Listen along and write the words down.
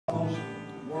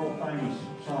world famous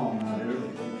song out here.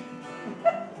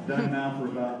 Done now for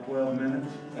about 12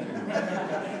 minutes.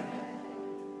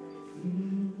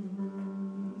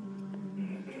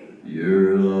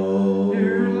 Your love,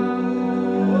 your love,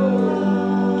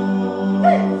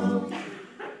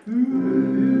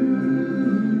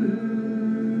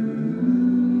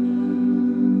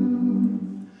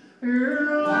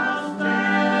 you're lost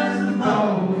as a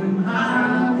golden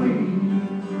highway.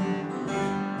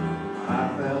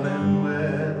 I fell in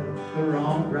with the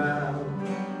wrong crowd,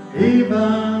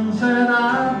 even said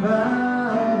I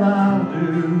vowed I'll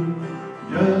do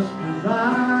just as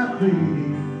I please.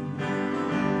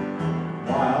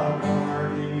 Wild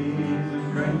parties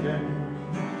and drinking,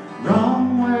 wrong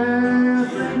way of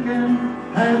thinking,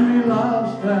 had me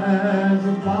lost as a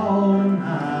falling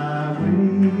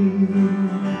highway.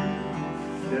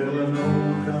 Still an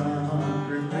old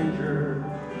country preacher,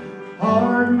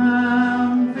 hard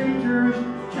mountain features,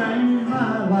 changed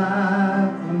my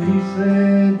life when he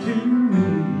said to me,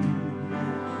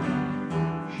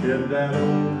 shed that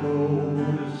old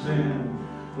coat of sin,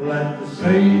 let the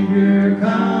Savior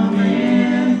come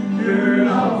in. You're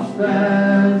lost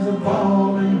as a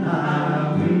falling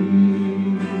highway.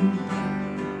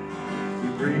 The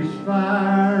grease,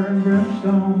 fire, and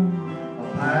brimstone, a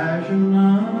passion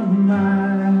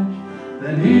unmatched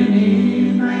than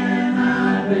any man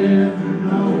I've ever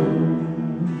known.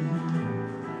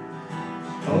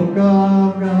 Spoke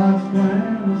of God's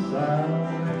plan of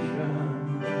salvation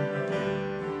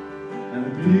and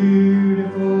the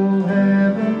beautiful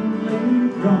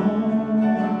heavenly throne.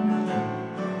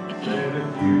 Said if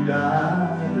you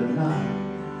die tonight,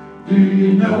 do you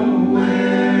know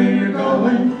where you're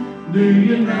going? Do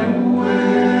you know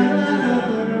where that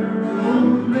other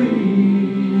road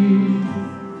leads?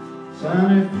 Son,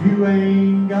 if you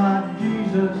ain't got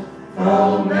Jesus,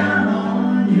 fall down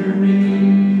on your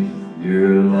knees.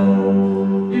 You're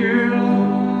lost, you're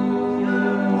lost,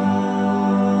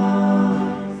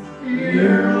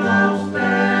 you're lost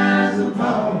as a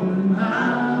falling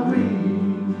highway.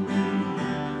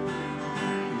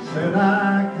 He said, I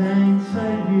can't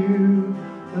save you,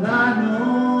 but I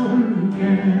know who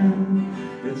can.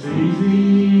 It's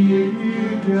easy if you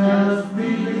just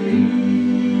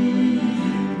believe.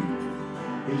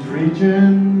 He's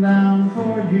reaching down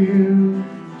for you,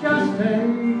 just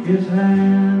take his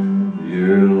hand.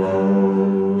 You're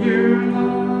lost, you're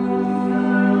lost,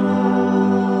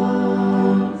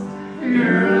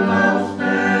 you're lost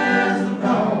as a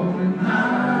falling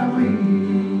highway.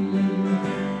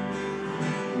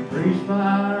 Grease,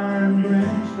 fire, and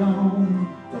brimstone,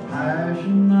 the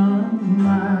passion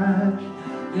unmatched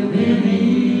in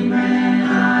any man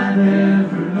I've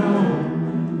ever known.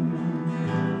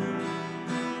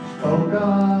 Spoke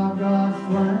of God's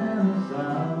plan of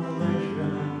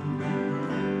salvation,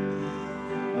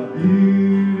 a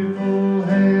beautiful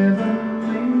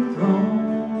heavenly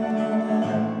throne.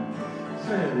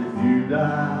 Said if you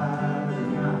die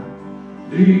tonight,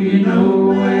 do you know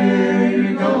where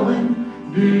you're going?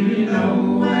 Do you know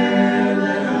where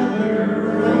that other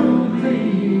road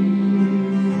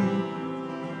leads?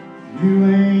 You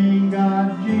ain't got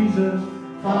Jesus,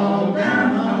 fall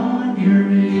down on your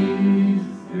knees.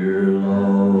 You're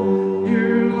lost,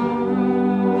 you're lost,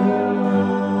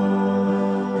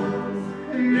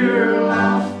 you're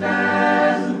lost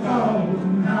as a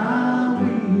falling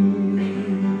highway.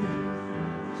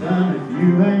 Son, if you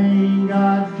ain't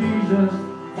got Jesus,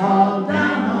 fall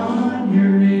down on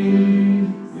your knees.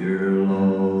 You're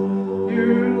lost,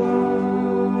 you're lost,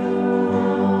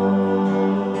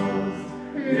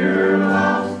 you're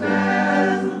lost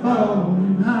as a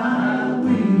falling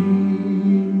highway.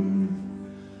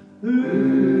 Ooh.